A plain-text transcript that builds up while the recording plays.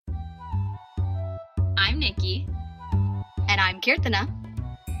I'm Nikki. And I'm Kirtana.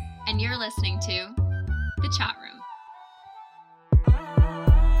 And you're listening to The Chat Room.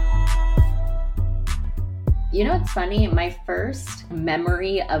 You know, it's funny. My first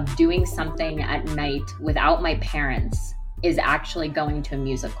memory of doing something at night without my parents is actually going to a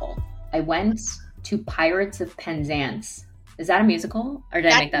musical. I went to Pirates of Penzance. Is that a musical? Or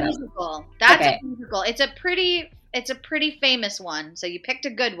did I make that up? That's okay. A musical. It's a pretty famous one. So you picked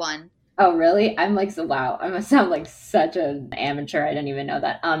a good one. Oh, really? I'm like, so wow. I must sound like such an amateur. I didn't even know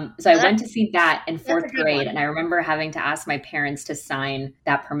that. So I went to see that in fourth grade, and I remember having to ask my parents to sign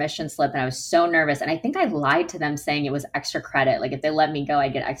that permission slip, and I was so nervous. And I think I lied to them saying it was extra credit. Like if they let me go,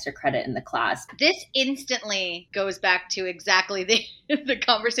 I'd get extra credit in the class. This instantly goes back to exactly the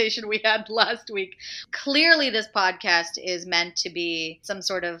conversation we had last week. Clearly, this podcast is meant to be some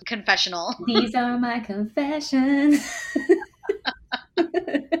sort of confessional. These are my confessions.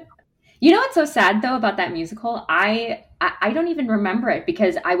 You know what's so sad, though, about that musical? I don't even remember it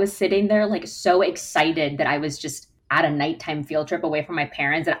because I was sitting there like so excited that I was just at a nighttime field trip away from my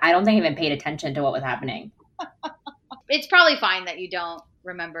parents, and I don't think I even paid attention to what was happening. It's probably fine that you don't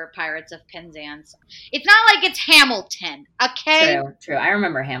remember Pirates of Penzance. It's not like it's Hamilton, okay? True. I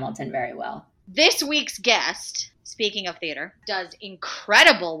remember Hamilton very well. This week's guest, speaking of theater, does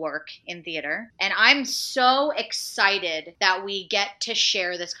incredible work in theater. And I'm so excited that we get to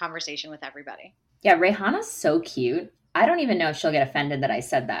share this conversation with everybody. Yeah, Rehana's so cute. I don't even know if she'll get offended that I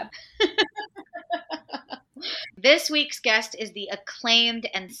said that. This week's guest is the acclaimed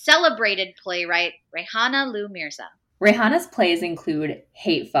and celebrated playwright, Rehana Lew Mirza. Rehana's plays include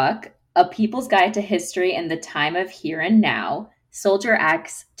Hate Fuck, A People's Guide to History in the Time of Here and Now, Soldier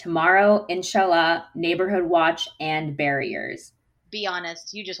X, Tomorrow, Inshallah, Neighborhood Watch, and Barriers. Be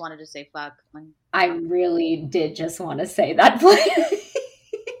honest, you just wanted to say fuck. I really did just want to say that play.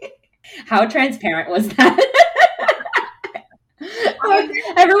 How transparent was that?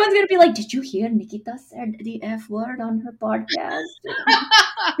 Everyone's going to be like, did you hear Nikita said the F word on her podcast?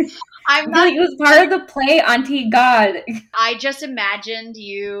 I'm not. Like, it was part of the play, Auntie God. I just imagined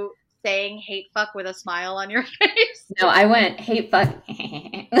you saying hate fuck with a smile on your face. No, I went hate fuck.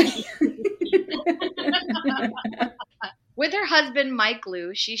 With her husband, Mike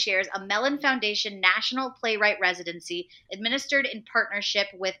Lew, she shares a Mellon Foundation National Playwright Residency administered in partnership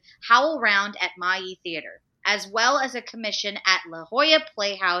with Howl Round at Mayi Theater, as well as a commission at La Jolla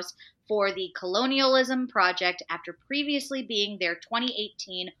Playhouse for the Colonialism Project after previously being their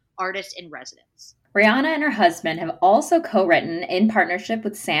 2018 Artist in Residence. Rehana and her husband have also co-written in partnership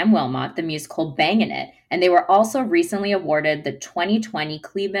with Sam Wilmot the musical Bangin' It, and they were also recently awarded the 2020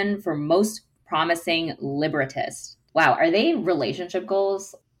 Kleban for Most Promising Librettist. Wow, are they relationship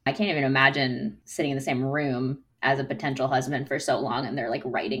goals? I can't even imagine sitting in the same room as a potential husband for so long and they're like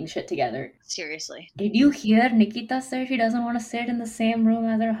writing shit together. Seriously. Did you hear Nikita say she doesn't want to sit in the same room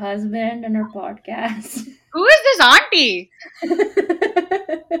as her husband in her podcast? Who is this auntie?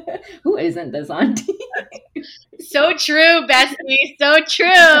 Who isn't this auntie? So true, bestie. So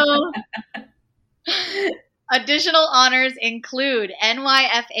true. Additional honors include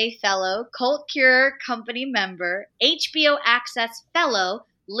NYFA Fellow, Cult Cure Company Member, HBO Access Fellow,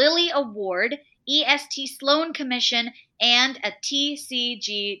 Lilly Award, EST Sloan Commission, and a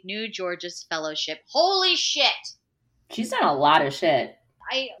TCG New Georges Fellowship. Holy shit! She's done a lot of shit.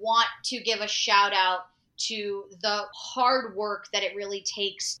 I want to give a shout out to the hard work that it really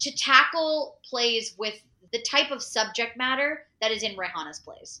takes to tackle plays with the type of subject matter that is in Rehana's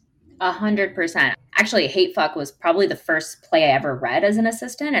plays. 100%. Actually, Hate Fuck was probably the first play I ever read as an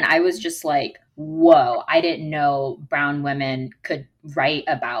assistant. And I was just like, whoa, I didn't know brown women could write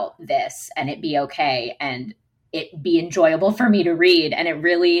about this and it be okay and it be enjoyable for me to read.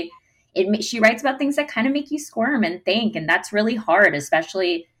 And she writes about things that kind of make you squirm and think. And that's really hard,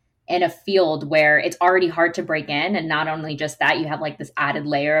 especially in a field where it's already hard to break in. And not only just that, you have like this added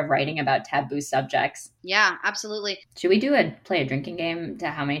layer of writing about taboo subjects. Yeah, absolutely. Should we play a drinking game to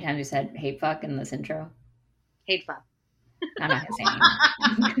how many times we said hate fuck in this intro? Hate fuck. I'm not going to say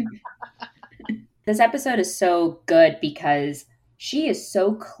anything. This episode is so good because she is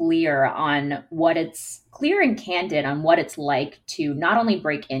so clear and candid on what it's like to not only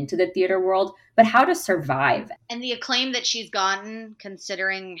break into the theater world, but how to survive. And the acclaim that she's gotten,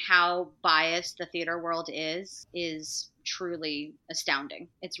 considering how biased the theater world is truly astounding.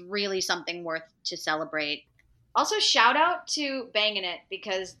 It's really something worth to celebrate. Also, shout out to Bangin' It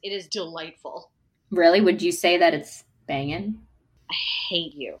because it is delightful. Really? Would you say that it's bangin'? I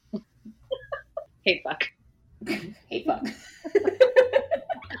hate you. Hate fuck. Hate fuck.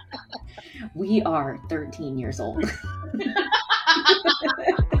 We are 13 years old.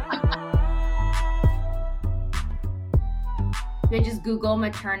 just Google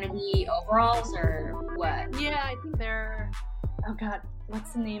maternity overalls or what? Yeah, I think they're, oh God,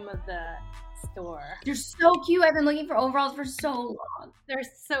 what's the name of the store? They're so cute. I've been looking for overalls for so long. They're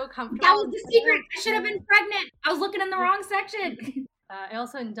so comfortable. That was the secret. I should have been pregnant. I was looking in the wrong section. I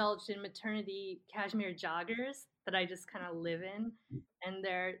also indulged in maternity cashmere joggers that I just kind of live in, and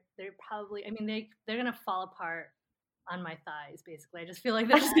they're probably, I mean, they're gonna fall apart on my thighs. Basically, I just feel like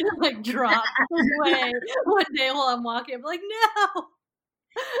they're just gonna like drop away one day while I'm walking. I'm like, no.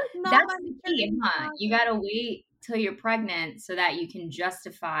 That's the key, huh? You gotta wait till you're pregnant so that you can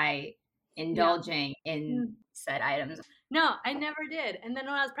justify indulging in said items. No, I never did. And then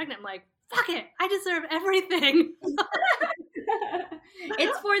when I was pregnant, I'm like, fuck it, I deserve everything.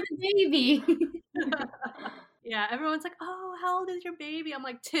 It's for the baby. Yeah, everyone's like, oh, how old is your baby? I'm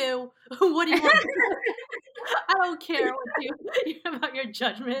like, 2. What do you want? I don't care about your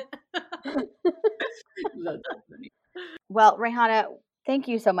judgment. Well, Rehana, thank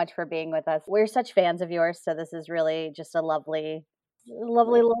you so much for being with us. We're such fans of yours, so this is really just a lovely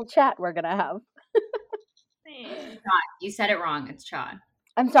little chat we're gonna have. Thanks. You said it wrong. It's Cha.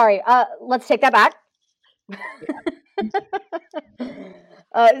 I'm sorry. Let's take that back.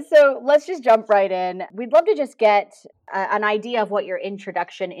 So let's just jump right in. We'd love to just get an idea of what your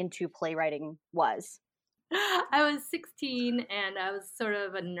introduction into playwriting was. I was 16 and I was sort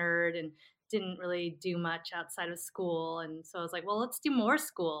of a nerd and didn't really do much outside of school. And so I was like, well, let's do more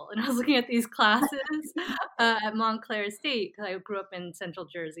school. And I was looking at these classes at Montclair State because I grew up in Central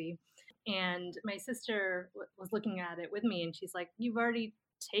Jersey. And my sister was looking at it with me and she's like, you've already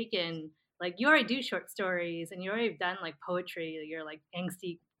taken, like, you already do short stories and you already done like poetry, you're like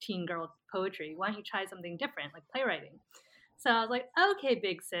angsty teen girl poetry. Why don't you try something different, like playwriting? So I was like, okay,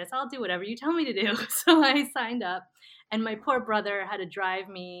 big sis, I'll do whatever you tell me to do. So I signed up and my poor brother had to drive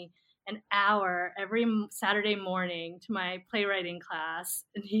me an hour every Saturday morning to my playwriting class,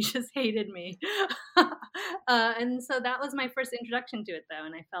 and he just hated me. And so that was my first introduction to it, though,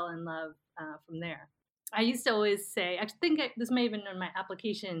 and I fell in love from there. I used to always say, I think this may have been in my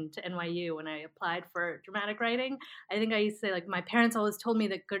application to NYU when I applied for dramatic writing. I think I used to say, like, my parents always told me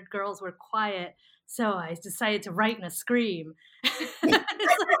that good girls were quiet, so I decided to write in a scream. It's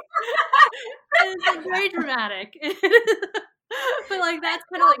like very dramatic. But like that's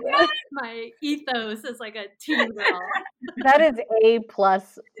kind of like my ethos as like a teen girl. That is A+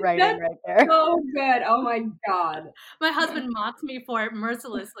 writing right there. So good. Oh my God. My husband mocks me for it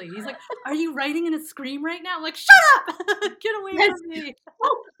mercilessly. He's like, are you writing in a scream right now? I'm like, shut up! Get away from me.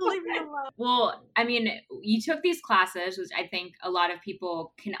 Leave me alone. Well, I mean, you took these classes, which I think a lot of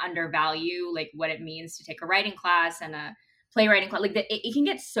people can undervalue, like what it means to take a writing class and a playwriting class. Like it can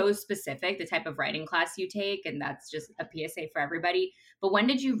get so specific, the type of writing class you take, and that's just a PSA for everybody. But when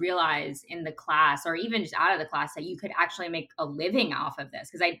did you realize in the class or even just out of the class that you could actually make a living off of this?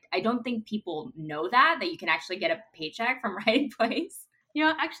 Because I don't think people know that you can actually get a paycheck from writing plays. You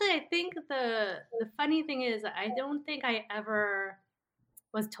know, actually, I think the funny thing is I don't think I ever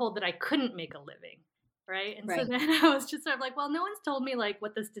was told that I couldn't make a living, right? And so then I was just sort of like, well, no one's told me like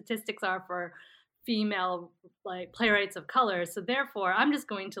what the statistics are for female like playwrights of color, so therefore I'm just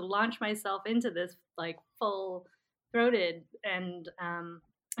going to launch myself into this like full-throated and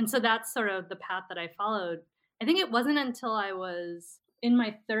so that's sort of the path that I followed. I think it wasn't until I was in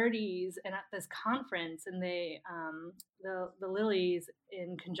my 30s and at this conference, and they the Lilies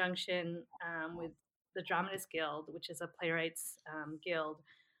in conjunction with the Dramatists Guild, which is a playwrights guild,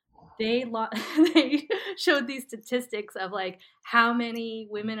 they showed these statistics of like how many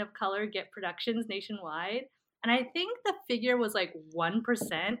women of color get productions nationwide. And I think the figure was like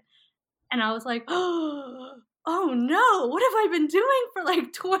 1%. And I was like, oh no, what have I been doing for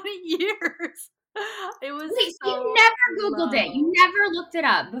like 20 years? It was so you never Googled it. You never looked it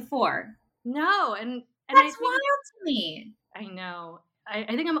up before. No. And that's wild to me. I know. I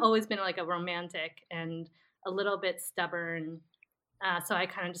think I've always been like a romantic and a little bit stubborn. So I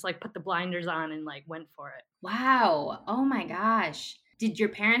kind of just like put the blinders on and like went for it. Wow. Oh my gosh. Did your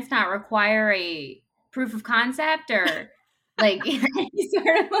parents not require a proof of concept or like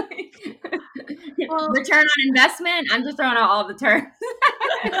sort of like return on investment? I'm just throwing out all the terms.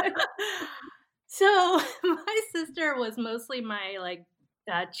 So my sister was mostly my like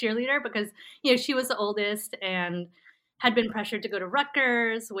cheerleader because, you know, she was the oldest and had been pressured to go to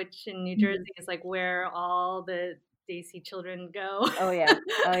Rutgers, which in New Jersey is like where all the Desi children go. Oh yeah.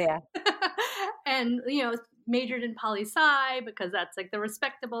 And, you know, majored in poli-sci because that's like the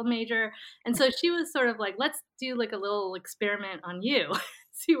respectable major. And so she was sort of like, let's do like a little experiment on you,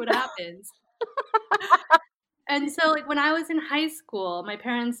 see what happens. And so like when I was in high school, my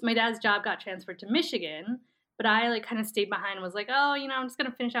dad's job got transferred to Michigan, But I like kind of stayed behind and was like, oh, I'm just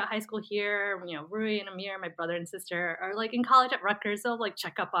gonna finish out high school here. Rui and Amir, my brother and sister, are like in college at Rutgers. They'll like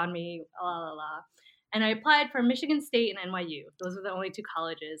check up on me, la la la. And I applied for Michigan State and NYU. Those were the only 2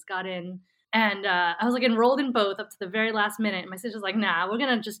 colleges. Got in. And I was like enrolled in both up to the very last minute. My sister's like, nah, we're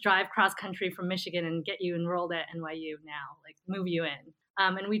going to just drive cross country from Michigan and get you enrolled at NYU now, like move you in.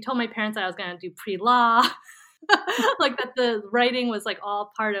 And we told my parents that I was going to do pre-law, like that the writing was like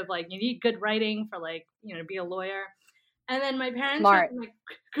all part of like, you need good writing for like, to be a lawyer. And then my parents showed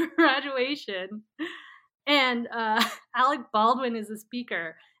my graduation, and Alec Baldwin is the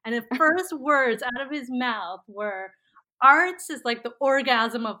speaker. And the first words out of his mouth were, arts is like the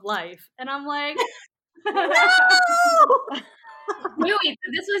orgasm of life. And I'm like, no! Wait,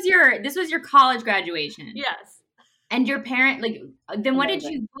 so this was your college graduation? Yes. And your parent, like, then what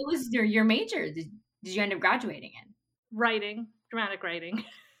was your major? Did you end up graduating in? Writing, dramatic writing.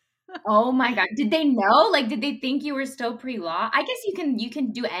 Oh my God. Did they know? Like, did they think you were still pre-law? I guess you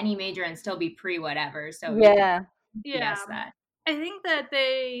can do any major and still be pre-whatever. So yeah. Yes, that. I think that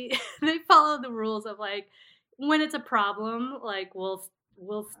they follow the rules of like, when it's a problem, like we'll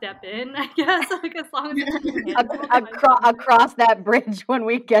step in, I guess, like as long as it's across that bridge when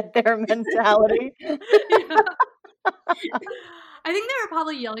we get there mentality. Yeah. I think they were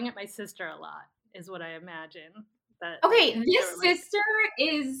probably yelling at my sister a lot, is what I imagine. Okay, this sister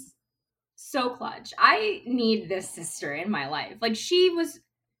is so clutch. I need this sister in my life. Like she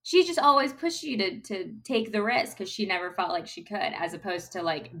just always pushed you to take the risk because she never felt like she could, as opposed to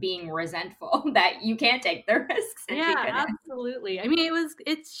like being resentful that you can't take the risks. Yeah, absolutely. I mean,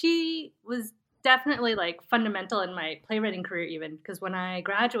 she was definitely like fundamental in my playwriting career, even because when I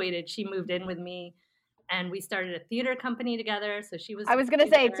graduated, she moved in with me and we started a theater company together. So she was. I was going to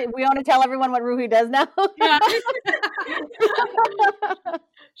say, we want to tell everyone what Ruhi does now. Yeah.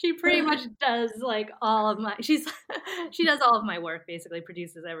 She pretty much does like all of my, she does all of my work, basically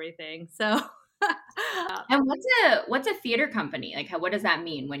produces everything. So. And what's a theater company? Like what does that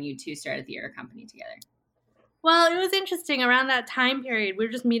mean when you two start a theater company together? Well, it was interesting. Around that time period, we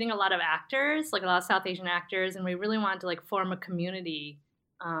were just meeting a lot of actors, like a lot of South Asian actors, and we really wanted to like form a community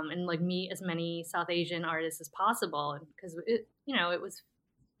and like meet as many South Asian artists as possible. Because it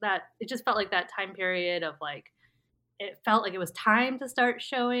just felt like that time period of like, it felt like it was time to start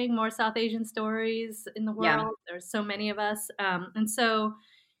showing more South Asian stories in the world. Yeah. There's so many of us. And so,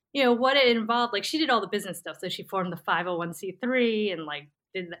 what it involved, like she did all the business stuff. So she formed the 501c3 and like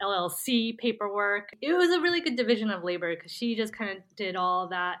did the LLC paperwork. It was a really good division of labor because she just kind of did all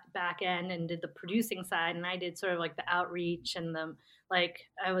that back end and did the producing side. And I did sort of like the outreach and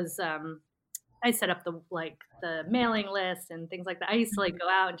I set up the mailing list and things like that. I used to like go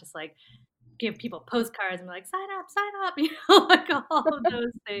out and just like give people postcards and be like, sign up, like all of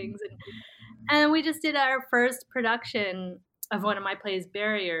those things. And we just did our first production of one of my plays,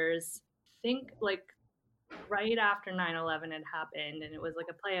 Barriers, I think like right after 9/11 had happened. And it was like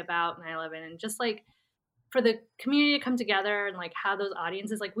a play about 9/11 and just like for the community to come together and like have those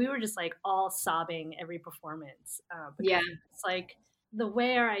audiences, like we were just like all sobbing every performance. It's like the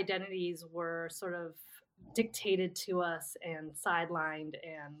way our identities were sort of dictated to us and sidelined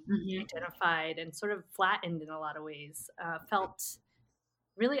and identified and sort of flattened in a lot of ways felt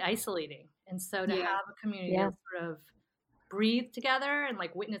really isolating. And so to have a community that sort of breathe together and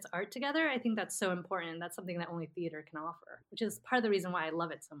like witness art together, I think that's so important. That's something that only theater can offer, which is part of the reason why I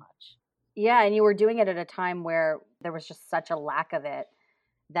love it so much. Yeah, and you were doing it at a time where there was just such a lack of it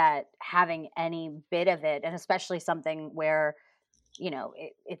that having any bit of it, and especially something where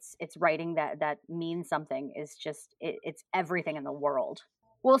it's writing that means something, is just it's everything in the world.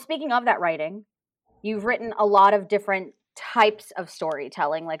 Well, speaking of that writing, you've written a lot of different types of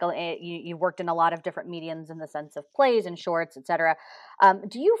storytelling. Like you've worked in a lot of different mediums in the sense of plays and shorts, etc.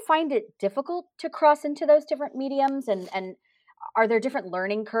 Do you find it difficult to cross into those different mediums, and are there different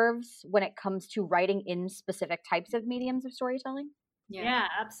learning curves when it comes to writing in specific types of mediums of storytelling? Yeah,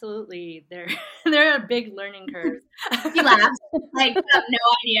 absolutely. There are big learning curves. He laughs like you have no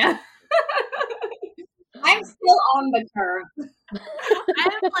idea. I'm still on the curve. I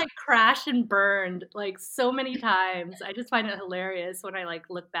have like crashed and burned like so many times. I just find it hilarious when I like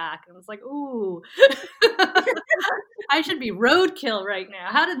look back and it's like, ooh, I should be roadkill right now.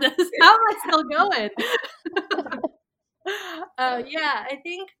 How am I still going? I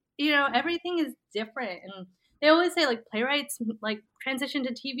think, everything is different. And they always say like playwrights like transition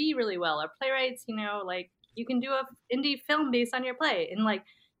to TV really well, or playwrights, like you can do a indie film based on your play. And like,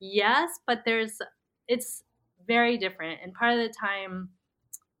 yes, but it's very different. And part of the time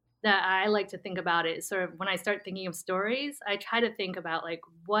that I like to think about it is sort of when I start thinking of stories, I try to think about like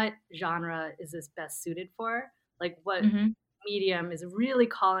what genre is this best suited for? Like what medium is really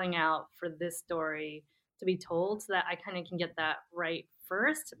calling out for this story to be told, so that I kind of can get that right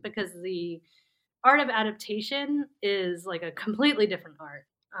first, because the art of adaptation is like a completely different art.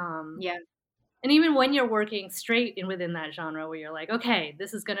 Yeah. And even when you're working straight in within that genre where you're like, okay,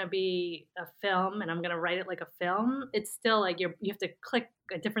 this is going to be a film and I'm going to write it like a film, it's still like you have to click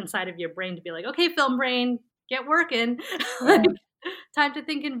a different side of your brain to be like, okay, film brain, get working. Like, time to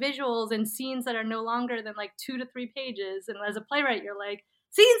think in visuals and scenes that are no longer than like 2 to 3 pages. And as a playwright, you're like,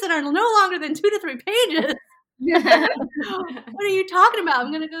 scenes that are no longer than 2 to 3 pages. What are you talking about?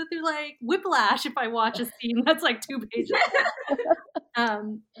 I'm going to go through like whiplash if I watch a scene that's like 2 pages.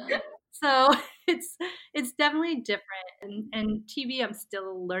 So it's definitely different, and TV I'm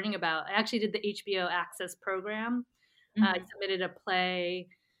still learning about. I actually did the HBO Access program. I submitted a play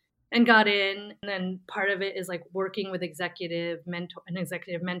and got in, and then part of it is like working with an executive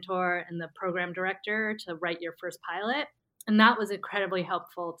mentor and the program director to write your first pilot. And that was incredibly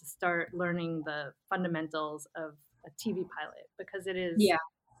helpful to start learning the fundamentals of a TV pilot, because it is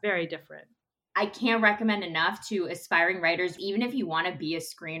very different. I can't recommend enough to aspiring writers, even if you want to be a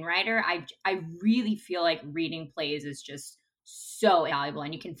screenwriter. I really feel like reading plays is just so valuable,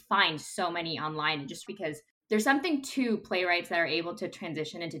 and you can find so many online, just because there's something to playwrights that are able to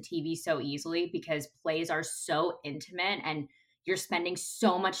transition into TV so easily, because plays are so intimate and you're spending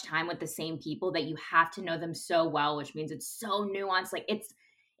so much time with the same people that you have to know them so well, which means it's so nuanced. Like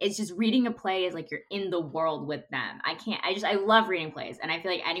it's just reading a play is like you're in the world with them. I love reading plays. And I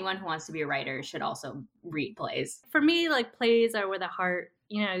feel like anyone who wants to be a writer should also read plays. For me, like plays are where the heart,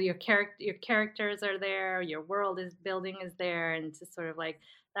 you know, your characters are there, your world is building is there. And to sort of like,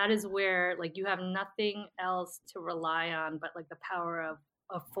 that is where like you have nothing else to rely on but like the power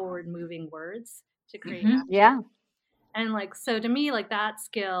of forward moving words to create action. Yeah. And like, so to me, like that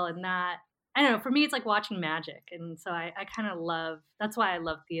skill and that, I don't know, for me, it's like watching magic. And so I kind of that's why I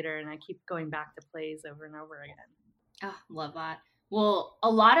love theater, and I keep going back to plays over and over again. Oh, love that. Well, a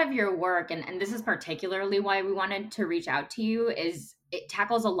lot of your work, and this is particularly why we wanted to reach out to you, is it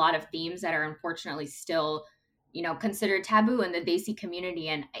tackles a lot of themes that are unfortunately still, you know, considered taboo in the Desi community.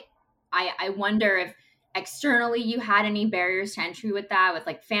 And I wonder if externally you had any barriers to entry with that, with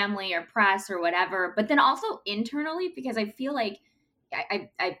like family or press or whatever, but then also internally, because I feel like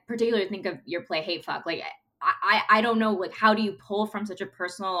I particularly think of your play Hate Fuck. Like I don't know, like how do you pull from such a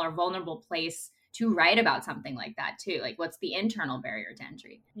personal or vulnerable place to write about something like that too? Like what's the internal barrier to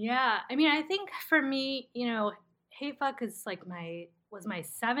entry? Yeah, I mean, I think for me, you know, Hate Fuck is like was my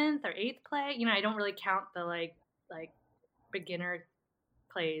 7th or 8th play. You know, I don't really count the like beginner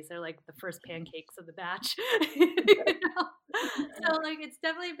plays. They're like the first pancakes of the batch. You know? So like it's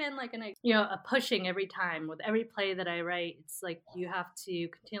definitely been like a pushing every time with every play that I write. It's like you have to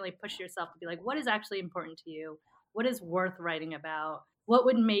continually push yourself to be like, what is actually important to you? What is worth writing about? What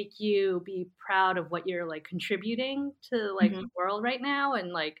would make you be proud of what you're like contributing to like the world right now?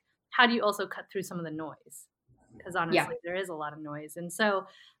 And like, how do you also cut through some of the noise? Because honestly, there is a lot of noise. And so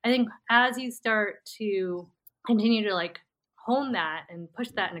I think as you start to continue to like hone that and push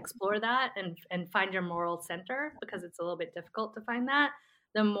that and explore that and find your moral center, because it's a little bit difficult to find that,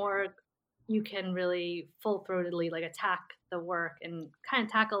 the more you can really full-throatedly like attack the work and kind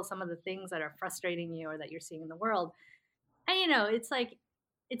of tackle some of the things that are frustrating you or that you're seeing in the world. And you know, it's like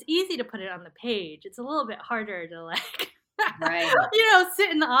it's easy to put it on the page. It's a little bit harder to like right. You know,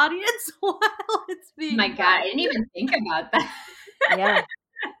 sit in the audience while it's being my God, I didn't even think about that. Yeah.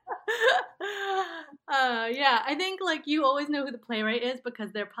 Yeah, I think like you always know who the playwright is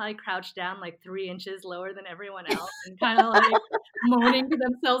because they're probably crouched down like 3 inches lower than everyone else and kind of like moaning to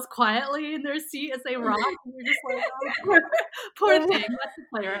themselves quietly in their seat as they rock. And you're just like, oh, poor thing, that's the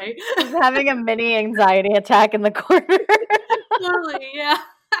playwright. Just having a mini anxiety attack in the corner. Totally, yeah.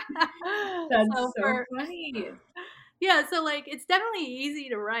 That's so funny. Yeah, so like it's definitely easy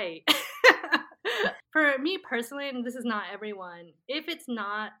to write. For me personally, and this is not everyone, if it's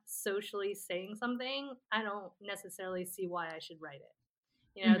not socially saying something, I don't necessarily see why I should write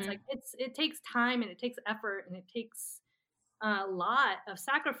it. You know, it's like it takes time and it takes effort and it takes a lot of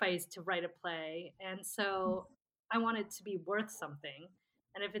sacrifice to write a play. And so I want it to be worth something.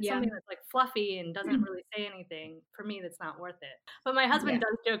 And if it's something that's like fluffy and doesn't really say anything, for me, that's not worth it. But my husband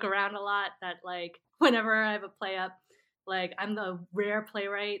does joke around a lot that like whenever I have a play up, like I'm the rare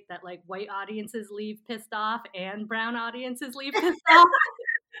playwright that like white audiences leave pissed off and brown audiences leave pissed off.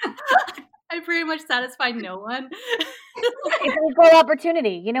 I pretty much satisfy no one. It's equal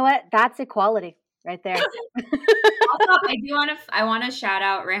opportunity. You know what? That's equality. right there. Also, I want to shout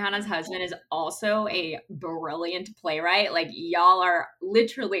out Rehana's husband is also a brilliant playwright. Like, y'all are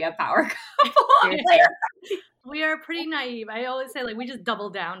literally a power couple. Seriously. We are pretty naive. I always say, like, we just double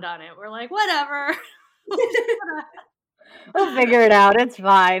down on it. We're like, whatever. We'll figure it out. It's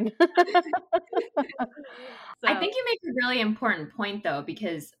fine. I think you make a really important point, though,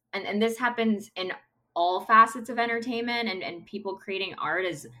 because and this happens in all facets of entertainment and people creating art,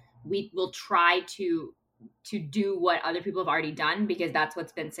 is we will try to do what other people have already done because that's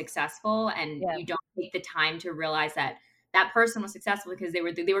what's been successful, and you don't take the time to realize that that person was successful because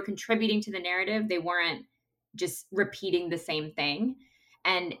they were contributing to the narrative. They weren't just repeating the same thing.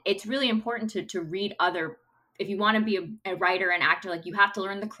 And it's really important to read other, if you want to be a writer and actor, like, you have to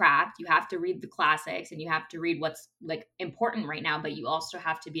learn the craft, you have to read the classics, and you have to read what's like important right now, but you also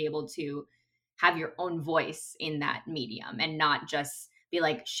have to be able to have your own voice in that medium and not just be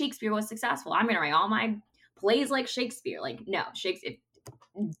like, Shakespeare was successful, I'm going to write all my plays like Shakespeare. Like, no,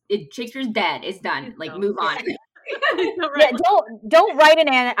 Shakespeare's dead, it's done, like, move on. Yeah, don't write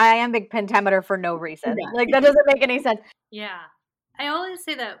an iambic pentameter for no reason. Like, that doesn't make any sense. Yeah. I always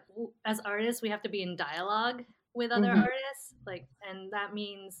say that as artists, we have to be in dialogue with other artists, like, and that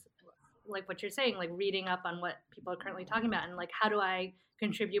means, like what you're saying, like reading up on what people are currently talking about, and like, how do I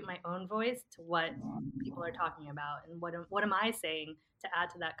contribute my own voice to what people are talking about, and what am I saying to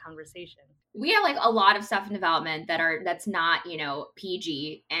add to that conversation? We have like a lot of stuff in development that's not,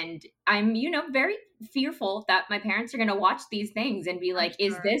 PG, and I'm, very fearful that my parents are going to watch these things and be like,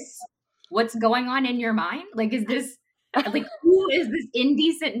 is this what's going on in your mind? Like, is this like, who is this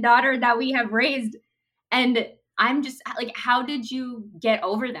indecent daughter that we have raised? And I'm just like, how did you get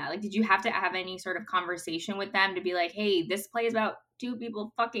over that? Like, did you have to have any sort of conversation with them to be like, hey, this play is about two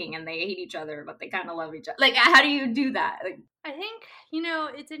people fucking and they hate each other, but they kind of love each other? Like, how do you do that? Like, I think,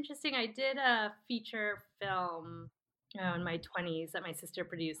 it's interesting. I did a feature film in my 20s that my sister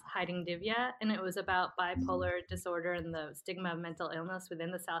produced, Hiding Divya, and it was about bipolar disorder and the stigma of mental illness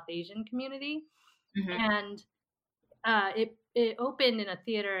within the South Asian community. And it opened in a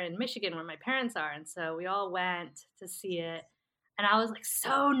theater in Michigan where my parents are, and so we all went to see it. And I was like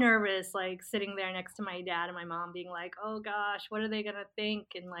so nervous, like sitting there next to my dad and my mom, being like, "Oh gosh, what are they gonna think?"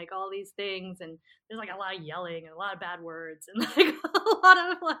 And like all these things, and there's like a lot of yelling and a lot of bad words, and like a lot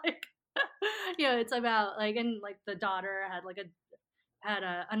of like, it's about like, and like the daughter had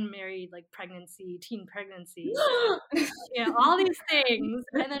a unmarried like teen pregnancy, all these things.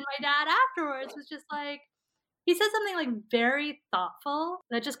 And then my dad afterwards was just like, he said something like very thoughtful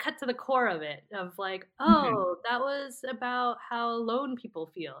that just cut to the core of it, of like, oh, that was about how alone people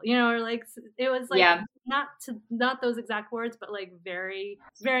feel, or like, it was like, not those exact words, but like very,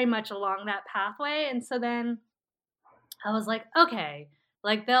 very much along that pathway. And so then I was like, okay,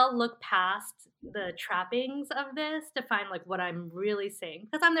 like they'll look past the trappings of this to find like what I'm really saying,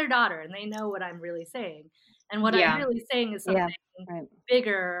 because I'm their daughter and they know what I'm really saying. And what I'm really saying is something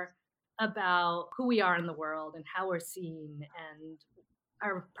bigger about who we are in the world and how we're seen and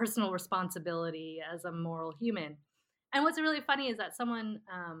our personal responsibility as a moral human. And what's really funny is that someone,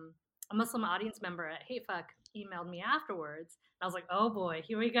 a Muslim audience member at HateFuck, emailed me afterwards. I was like, oh boy,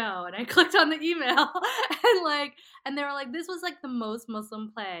 here we go. And I clicked on the email and they were like, this was like the most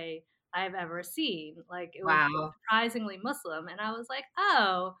Muslim play I've ever seen. Like, it was surprisingly Muslim. And I was like,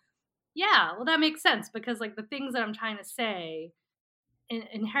 oh yeah, well that makes sense, because like the things that I'm trying to say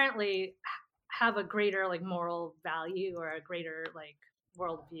inherently have a greater like moral value or a greater like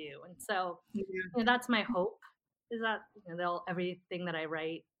worldview. And so that's my hope, is that they'll, everything that I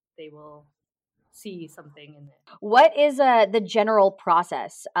write, they will see something in it. What is the general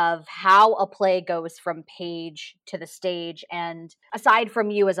process of how a play goes from page to the stage? And aside from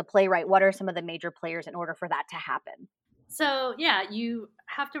you as a playwright, what are some of the major players in order for that to happen? So yeah, you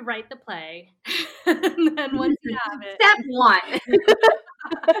have to write the play, and then once you have it, step one,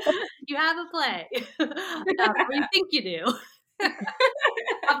 you have a play, or you think you do.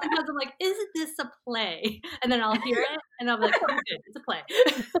 Oftentimes I'm like, is this a play? And then I'll hear it, and I'll be like, oh, good, it's a play.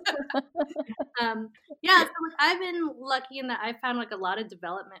 So like, I've been lucky in that I found like a lot of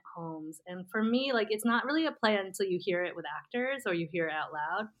development homes, and for me, like, it's not really a play until you hear it with actors or you hear it out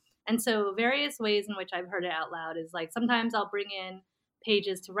loud. And so various ways in which I've heard it out loud is like, sometimes I'll bring in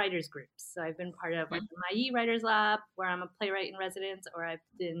pages to writers groups. So I've been part of like the MIE Writers Lab, where I'm a playwright in residence, or I've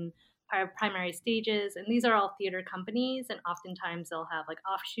been part of Primary Stages. And these are all theater companies. And oftentimes they'll have like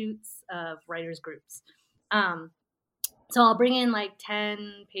offshoots of writers groups. So I'll bring in like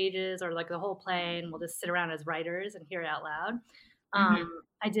 10 pages or like the whole play, and we'll just sit around as writers and hear it out loud.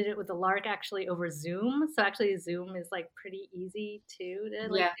 I did it with the Lark actually over Zoom. So actually Zoom is like pretty easy too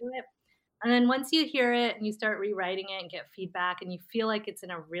to like do it. And then once you hear it and you start rewriting it and get feedback and you feel like it's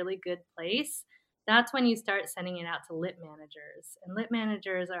in a really good place, that's when you start sending it out to lit managers. And lit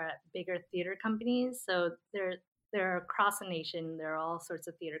managers are at bigger theater companies. So they're across the nation. There are all sorts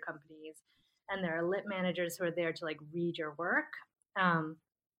of theater companies. And there are lit managers who are there to like read your work. And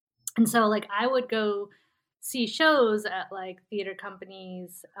so like I would go see shows at like theater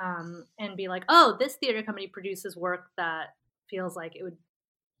companies and be like, oh, this theater company produces work that feels like it would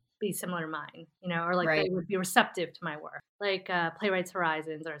be similar to mine, or like Right. they would be receptive to my work. Like Playwrights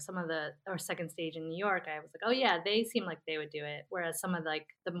Horizons or or Second Stage in New York, I was like, oh yeah, they seem like they would do it. Whereas some of like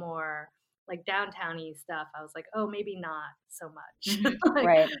the more like downtowny stuff, I was like, oh, maybe not so much. Like,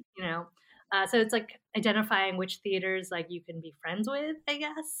 Right. So it's like identifying which theaters like you can be friends with, I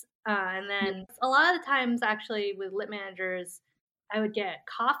guess. And then a lot of the times actually with lit managers, I would get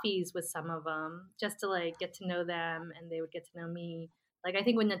coffees with some of them just to like get to know them and they would get to know me. Like I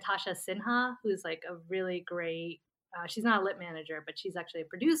think with Natasha Sinha, who's like a really great, she's not a lit manager, but she's actually a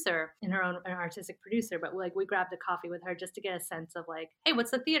producer in her own, an artistic producer. But like we grabbed a coffee with her just to get a sense of like, hey,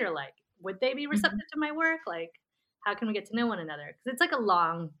 what's the theater like? Would they be receptive to my work? Like, how can we get to know one another? Because it's like a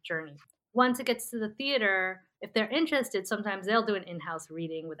long journey. Once it gets to the theater, if they're interested, sometimes they'll do an in-house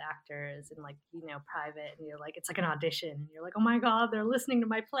reading with actors and like, private, and you're like, it's like an audition. And you're like, oh my God, they're listening to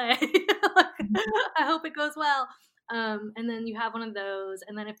my play. I hope it goes well. And then you have one of those.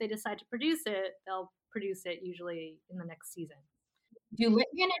 And then if they decide to produce it, they'll produce it usually in the next season. Do lit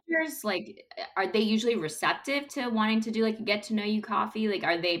managers, like, are they usually receptive to wanting to do like a get to know you coffee? Like,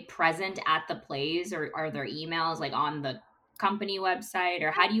 are they present at the plays, or are there emails like on the company website,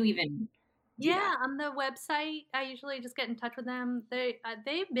 or how do you even do that? On the website, I usually just get in touch with them.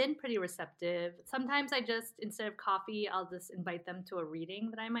 They've been pretty receptive. Sometimes I just, instead of coffee, I'll just invite them to a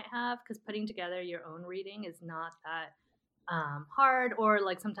reading that I might have, because putting together your own reading is not that hard. Or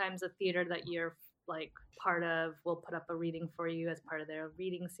like sometimes a theater that you're like part of will put up a reading for you as part of their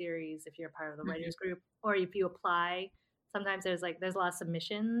reading series if you're part of the writers group, or if you apply. Sometimes there's a lot of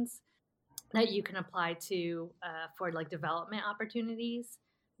submissions that you can apply to for like development opportunities.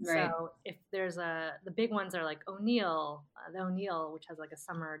 Right. So if there's the big ones are like O'Neill, which has like a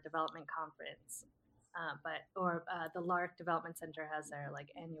summer development conference, or the Lark Development Center has their like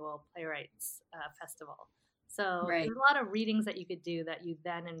annual playwrights festival. So Right. there's a lot of readings that you could do that you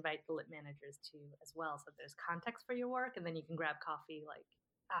then invite the lit managers to as well. So there's context for your work, and then you can grab coffee, like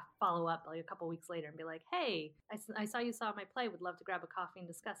follow up like a couple weeks later and be like, hey, I saw you saw my play, would love to grab a coffee and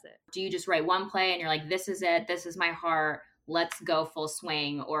discuss it. Do you just write one play and you're like, this is it, this is my heart, let's go full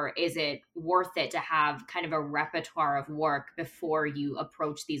swing? Or is it worth it to have kind of a repertoire of work before you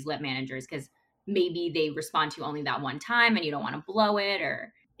approach these lit managers? Because maybe they respond to you only that one time and you don't want to blow it.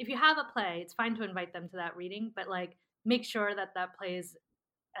 Or if you have a play, it's fine to invite them to that reading, but like make sure that play is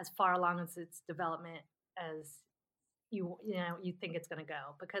as far along as its development as you think it's going to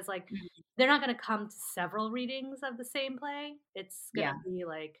go, because like they're not going to come to several readings of the same play. It's going to be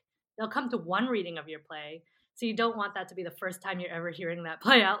like they'll come to one reading of your play, so you don't want that to be the first time you're ever hearing that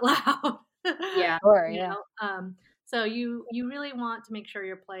play out loud. So you really want to make sure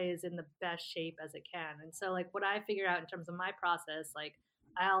your play is in the best shape as it can. And so like what I figured out in terms of my process, like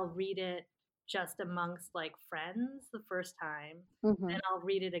I'll read it just amongst like friends the first time, and I'll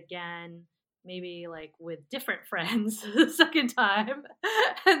read it again maybe like with different friends the second time,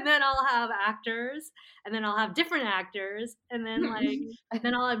 and then I'll have actors, and then I'll have different actors, and then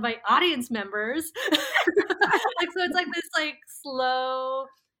then I'll invite audience members. Like so it's like this like slow,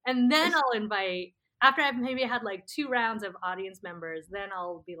 and then I'll invite, after I've maybe had like 2 rounds of audience members, then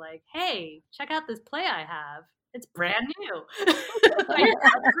I'll be like, hey, check out this play I have. It's brand new. I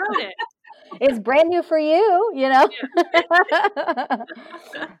wrote it. It's brand new for you, The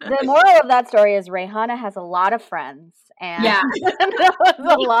moral of that story is Rehana has a lot of friends, and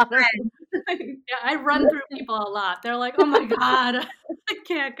a lot of I run through people a lot. They're like, "Oh my God, I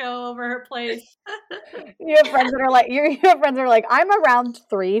can't go over her place." You have friends that are like, I'm a round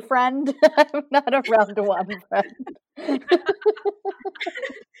 3 friend. I'm not a round 1 friend.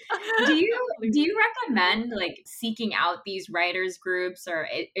 Do you recommend like seeking out these writers groups, or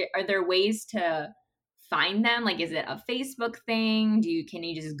are there ways to find them? Like, is it a Facebook thing? Can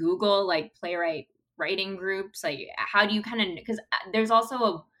you just Google like playwright writing groups? Like, how do you kind of, because there's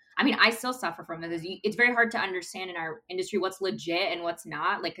also I still suffer from this. It's very hard to understand in our industry what's legit and what's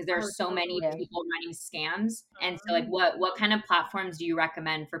not, like, because there are so many people running scams. And so like what kind of platforms do you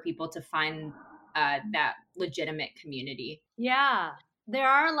recommend for people to find that legitimate community? There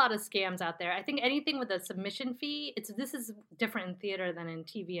are a lot of scams out there. I think anything with a submission fee, this is different in theater than in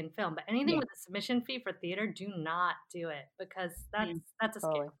TV and film, but anything with a submission fee for theater, do not do it, because that's a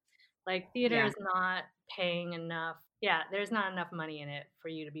scam. Like theater is not paying enough. Yeah, there's not enough money in it for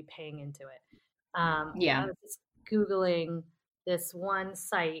you to be paying into it. I was just Googling this one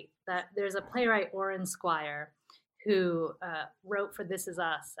site that there's a playwright, Orrin Squire, who wrote for This Is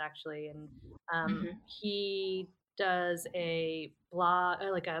Us, actually. And he does a blog,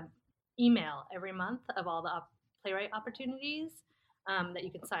 like a email every month of all the playwright opportunities that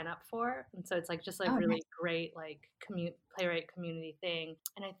you can sign up for. And so it's like just like really great like playwright community thing.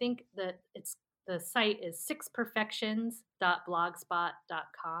 And I think that the site is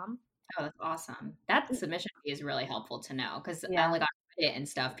sixperfections.blogspot.com. Oh, that's awesome. That submission fee is really helpful to know because Yeah. like on Reddit and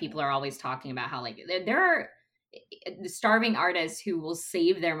stuff, people are always talking about how like there are starving artists who will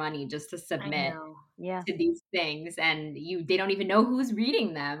save their money just to submit to these things, and they don't even know who's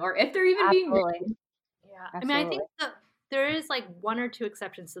reading them or if they're even being read. Yeah, I mean, I think there is like one or two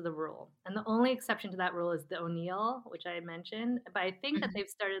exceptions to the rule, and the only exception to that rule is the O'Neill, which I had mentioned. But I think that they've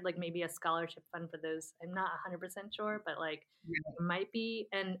started like maybe a scholarship fund for those. I'm not 100% sure, but like it might be,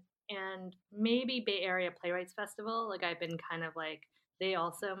 and maybe Bay Area Playwrights Festival. Like I've been kind of like they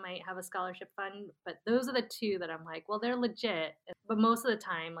also might have a scholarship fund, but those are the two that I'm like, well, they're legit. But most of the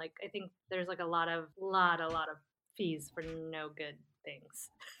time, like I think there's like a lot of fees for no good things.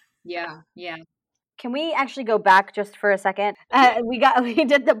 Yeah. Can we actually go back just for a second? We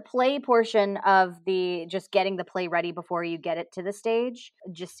did the play portion of the just getting the play ready before you get it to the stage.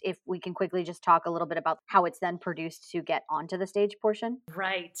 Just if we can quickly just talk a little bit about how it's then produced to get onto the stage portion.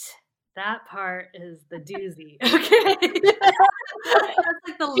 Right. That part is the doozy. Okay. That's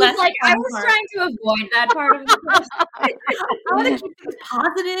like the less like I was part. trying to avoid that part of the process. I want to keep things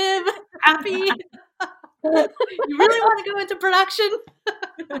positive, happy. You really want to go into production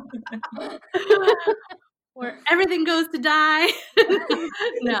where everything goes to die?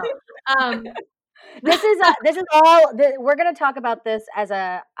 No. This is all. We're going to talk about this as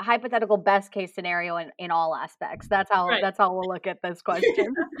a hypothetical best case scenario in all aspects. That's how we'll look at this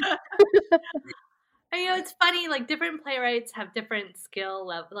question. And, it's funny. Like different playwrights have different skill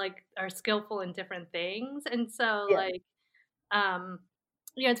level, like are skillful in different things, and so like,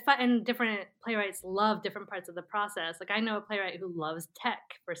 it's fun. And different playwrights love different parts of the process. Like I know a playwright who loves tech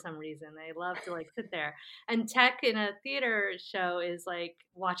for some reason. They love to like sit there, and tech in a theater show is like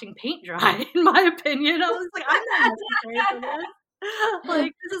watching paint dry. In my opinion, I was like, I'm not necessary for this.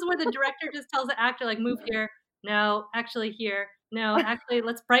 Like this is where the director just tells the actor like, move here. No, actually here. No, actually,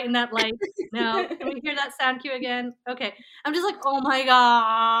 let's brighten that light. No, can we hear that sound cue again? Okay. I'm just like, oh my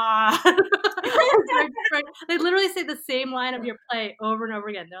God. They literally say the same line of your play over and over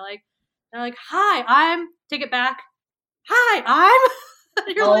again. They're like, hi, take it back. Hi, I'm.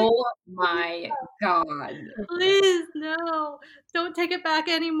 Oh my God. Please, no. Don't take it back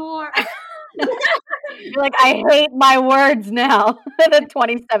anymore. You're like, I hate my words now. The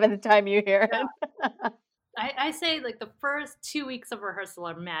 27th time you hear it. I say like the first 2 weeks of rehearsal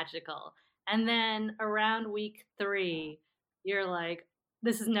are magical. And then around week 3, you're like,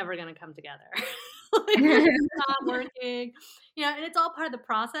 this is never going to come together. Like, it's not working. And it's all part of the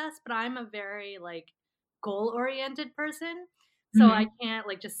process, but I'm a very like goal-oriented person. So I can't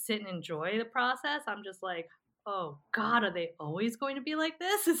like just sit and enjoy the process. I'm just like, oh God, are they always going to be like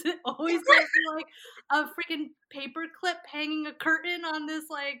this? Is it always going to be like a freaking paper clip hanging a curtain on this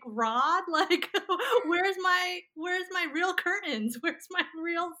like rod? Like, where's my real curtains? Where's my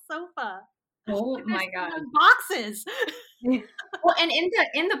real sofa? Oh my God. Boxes. Well, and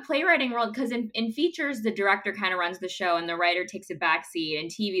in the playwriting world, because in features the director kind of runs the show and the writer takes a backseat. In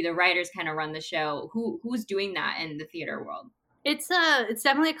TV, the writers kind of run the show. Who's doing that in the theater world? It's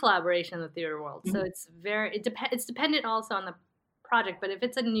definitely a collaboration in the theater world. So it's it's dependent also on the project. But if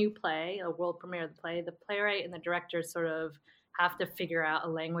it's a new play, a world premiere of the play, the playwright and the director sort of have to figure out a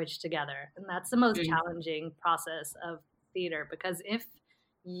language together, and that's the most challenging process of theater, because if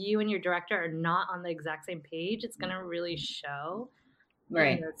you and your director are not on the exact same page, it's going to really show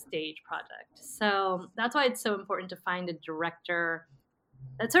in the stage project. So that's why it's so important to find a director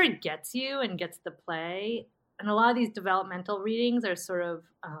that sort of gets you and gets the play. And a lot of these developmental readings are sort of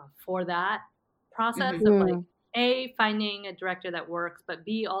for that process of like, A, finding a director that works, but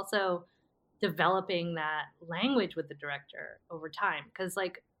B, also developing that language with the director over time. Because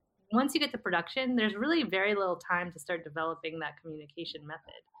like once you get to production, there's really very little time to start developing that communication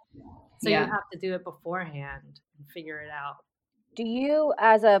method. So you have to do it beforehand and figure it out. Do you,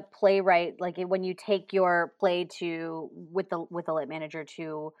 as a playwright, like when you take your play with the lit manager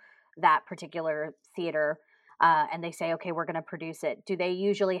to that particular theater, and they say, okay, we're going to produce it, do they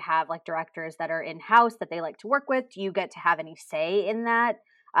usually have like directors that are in-house that they like to work with? Do you get to have any say in that?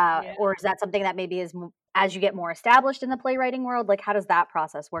 Or is that something that maybe is as you get more established in the playwriting world, like how does that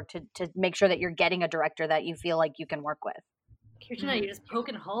process work to make sure that you're getting a director that you feel like you can work with? Kirchner, you're just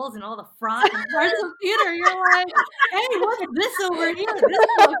poking holes in all the front parts of theater. You're like, hey, what's this over here? This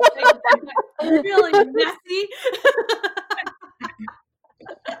looks like really messy.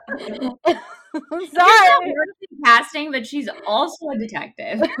 I'm sorry. Casting, but she's also a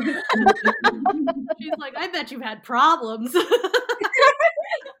detective. She's like, I bet you've had problems.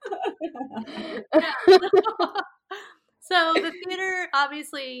 So the theater,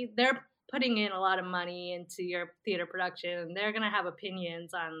 obviously, they're putting in a lot of money into your theater production. They're going to have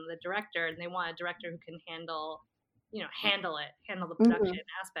opinions on the director, and they want a director who can handle the production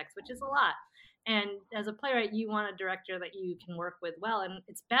aspects, which is a lot. And as a playwright, you want a director that you can work with well. And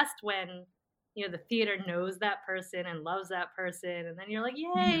it's best when, the theater knows that person and loves that person. And then you're like,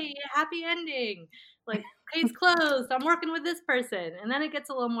 yay, happy ending. Like, case closed. I'm working with this person. And then it gets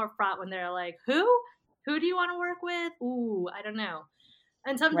a little more fraught when they're like, who? Who do you want to work with? Ooh, I don't know.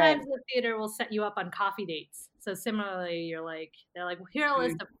 And sometimes the theater will set you up on coffee dates. So similarly, they're like, well, here are a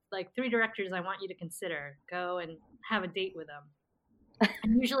list of like 3 directors I want you to consider. Go and have a date with them.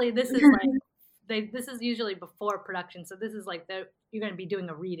 And usually this is like, this is usually before production. So this is like you're going to be doing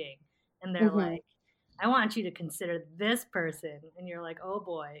a reading. And they're like, I want you to consider this person. And you're like, oh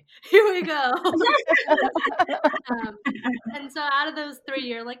boy, here we go. And so out of those 3,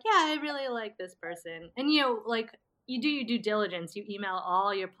 you're like, yeah, I really like this person. And, you do your due diligence. You email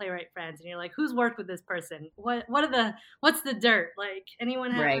all your playwright friends and you're like, who's worked with this person? What's the dirt? Like,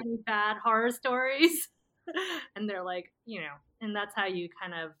 anyone have any bad horror stories? And they're like, and that's how you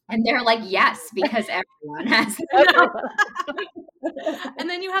kind of. And they're like, yes, because everyone has. And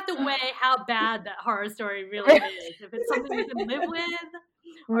then you have to weigh how bad that horror story really is. If it's something you can live with,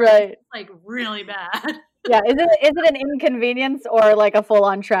 right? It's like really bad. Yeah, is it an inconvenience or like a full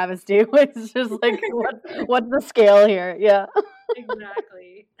on travesty? It's just like what's the scale here? Yeah,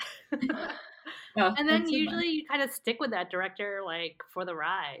 exactly. And then usually you kind of stick with that director like for the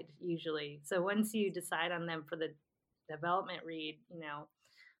ride. Usually, so once you decide on them for the development read,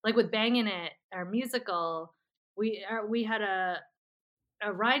 like with Bangin' It, our musical, we had a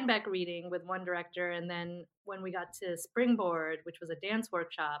Rhinebeck reading with one director, and then when we got to Springboard, which was a dance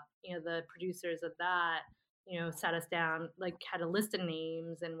workshop, the producers of that, sat us down, like had a list of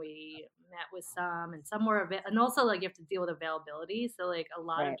names, and we met with some were and also like you have to deal with availability. So like a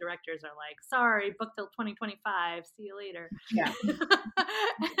lot of directors are like, sorry, booked till 2025. See you later. Yeah.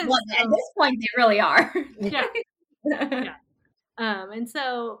 Well, at this point, they really are. Yeah. Yeah.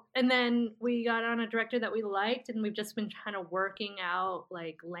 And then we got on a director that we liked, and we've just been kind of working out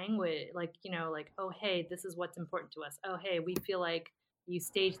like language, like, like, oh, hey, this is what's important to us. Oh, hey, we feel like you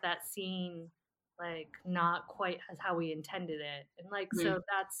staged that scene like not quite as how we intended it. And like, so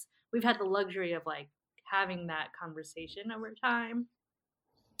we've had the luxury of like having that conversation over time.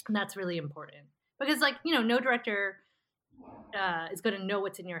 And that's really important because like, no director is going to know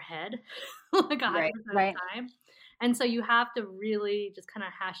what's in your head like 100% of the time. And so you have to really just kind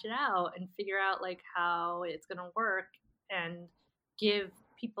of hash it out and figure out like how it's going to work and give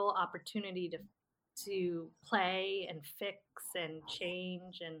people opportunity to play and fix and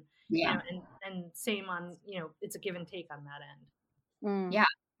change and and same on it's a give and take on that end. Yeah,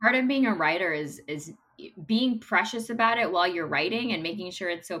 part of being a writer is being precious about it while you're writing and making sure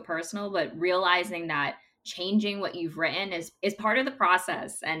it's so personal, but realizing that changing what you've written is part of the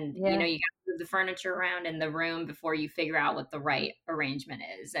process. And you got to move the furniture around in the room before you figure out what the right arrangement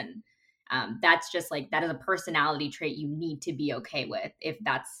is. And that's just like, that is a personality trait you need to be okay with if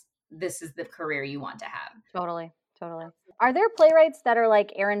this is the career you want to have. Totally. Are there playwrights that are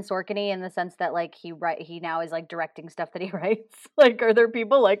like Aaron Sorkin-y in the sense that like he now is like directing stuff that he writes? Like, are there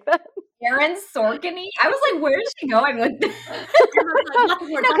people like that? Aaron Sorkin-y? I was like, where is she going with this? No,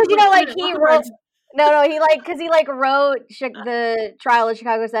 because like he wrote. No, he wrote the Trial of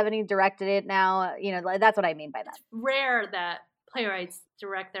Chicago 7. He directed it now. That's what I mean by that. It's rare that playwrights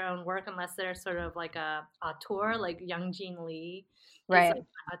direct their own work unless they're sort of like a auteur, like Young Jean Lee. Right. Like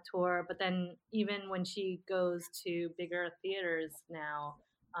a tour, but then even when she goes to bigger theaters now,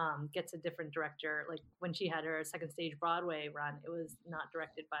 gets a different director. Like when she had her second stage Broadway run, it was not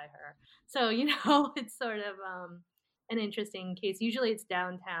directed by her. So it's sort of an interesting case. Usually it's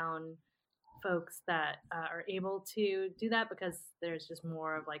downtown folks that are able to do that because there's just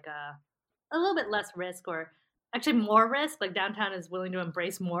more of like a little bit less risk, or actually more risk. Like downtown is willing to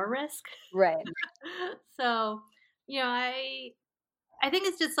embrace more risk. Right. So I think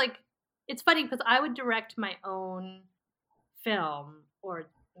it's just like, it's funny because I would direct my own film or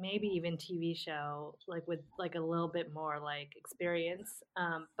maybe even TV show, like with like a little bit more like experience.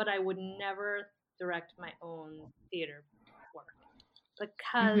 But I would never direct my own theater work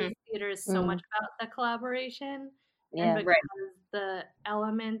because theater is so much about the collaboration and because the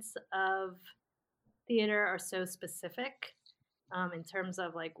elements of theater are so specific in terms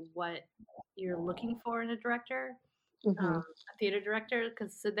of like what you're looking for in a director, a theater director,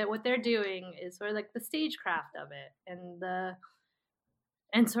 because that what they're doing is sort of like the stagecraft of it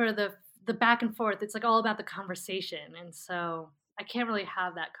and sort of the back and forth. It's like all about the conversation, and so I can't really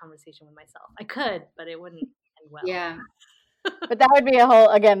have that conversation with myself. I could, but it wouldn't end well. Yeah. But that'd be a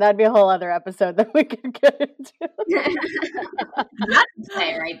whole other episode that we could get into. That's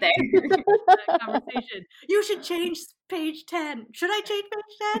play right there. That conversation. You should change page 10. Should I change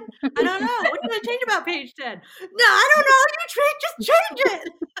page 10? I don't know. What should I change about page 10? No, I don't know. Just change it.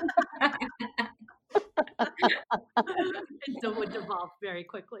 It would devolve very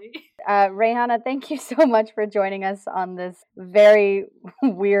quickly. Rehana, thank you so much for joining us on this very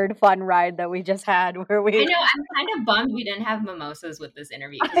weird, fun ride that we just had. I know, I'm kind of bummed we didn't have mimosas with this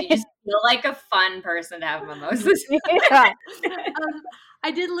interview because you just feel like a fun person to have mimosas. Yeah. I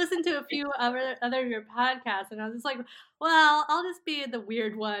did listen to a few other of your podcasts, and I was just like, well, I'll just be the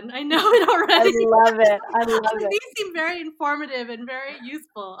weird one. I know it already. I love it. These seem very informative and very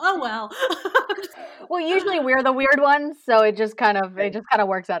useful. Oh, well. Well, usually we're the weird ones, so it just kind of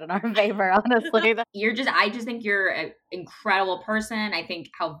works out in our favor, honestly. I just think you're an incredible person. I think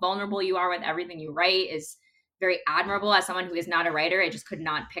how vulnerable you are with everything you write is very admirable. As someone who is not a writer, I just could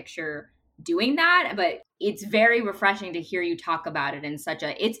not picture doing that, but it's very refreshing to hear you talk about it in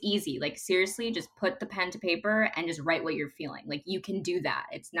it's easy. Like, seriously, just put the pen to paper and just write what you're feeling. Like, you can do that.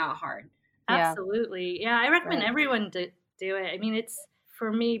 It's not hard. Absolutely. Yeah, I recommend everyone to do it. I mean, it's,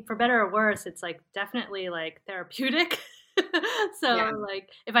 for me, for better or worse, it's like definitely like therapeutic. So like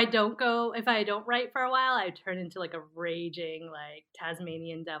if I don't write for a while, I turn into like a raging like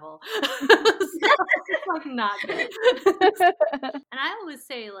Tasmanian devil. So it's like not good. And I always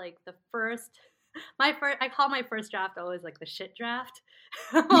say like I call my first draft always like the shit draft.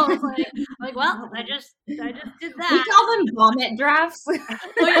 I was like, well, I just did that. We call them vomit drafts. Oh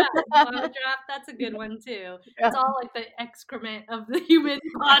yeah, vomit draft. That's a good one too. It's all like the excrement of the human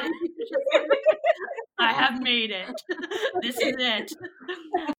body. I have made it. This is it.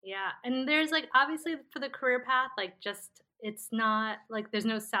 Yeah, and there's like obviously for the career path, like just it's not like there's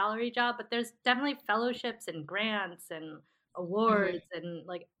no salary job, but there's definitely fellowships and grants and awards and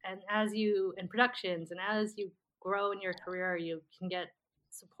like and productions, and as you grow in your career you can get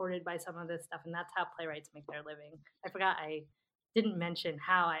supported by some of this stuff, and that's how playwrights make their living. I forgot I didn't mention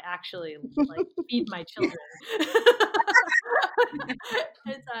how I actually like feed my children.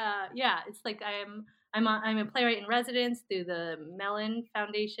 It's like I'm a playwright in residence through the Mellon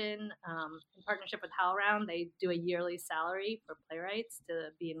Foundation in partnership with HowlRound. They do a yearly salary for playwrights to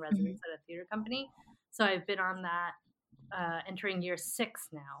be in residence at a theater company. So I've been on that entering year 6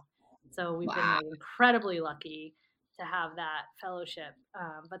 now. So we've been like, incredibly lucky to have that fellowship.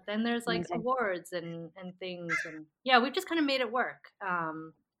 But then there's like awards and things, and we've just kind of made it work.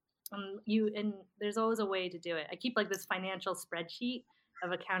 And there's always a way to do it. I keep like this financial spreadsheet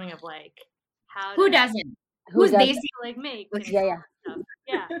of accounting of like who doesn't? Who's they like make? Yeah.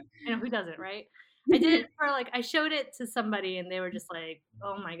 And who doesn't, right? I did it for like I showed it to somebody and they were just like,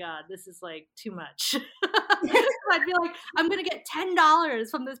 oh my god, this is like too much. I'd be like, I'm gonna get $10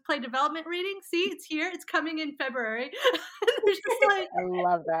 from this play development reading. See, it's here, it's coming in February. They're just like, I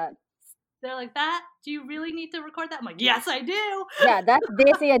love that. They're like, that? Do you really need to record that? I'm like, yes, I do. Yeah, that's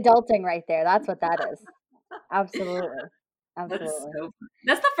desi adulting right there. That's what that is. Absolutely.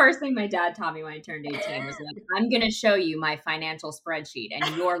 That's the first thing my dad taught me when I turned 18 was like, I'm going to show you my financial spreadsheet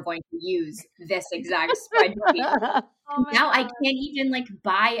and you're going to use this exact spreadsheet. Now I can't even like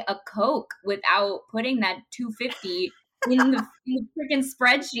buy a Coke without putting that $2.50 in the freaking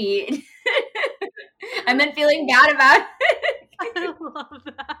spreadsheet and then feeling bad about it. I love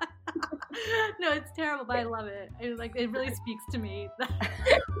that. No, it's terrible, but I love it. It really speaks to me.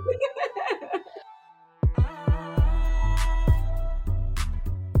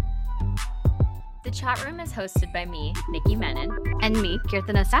 The Chat Room is hosted by me, Nikki Menon, and me,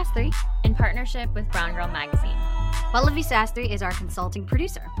 Kirtana Sastry, in partnership with Brown Girl Magazine. Pallavi Sastry is our consulting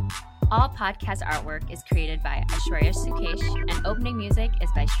producer. All podcast artwork is created by Aishwarya Sukesh, and opening music is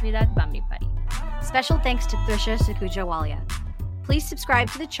by Sridhar Bamripati. Special thanks to Trisha Sakujawalia. Please subscribe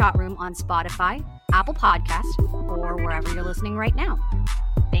to The Chat Room on Spotify, Apple Podcasts, or wherever you're listening right now.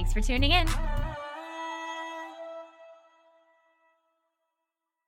 Thanks for tuning in.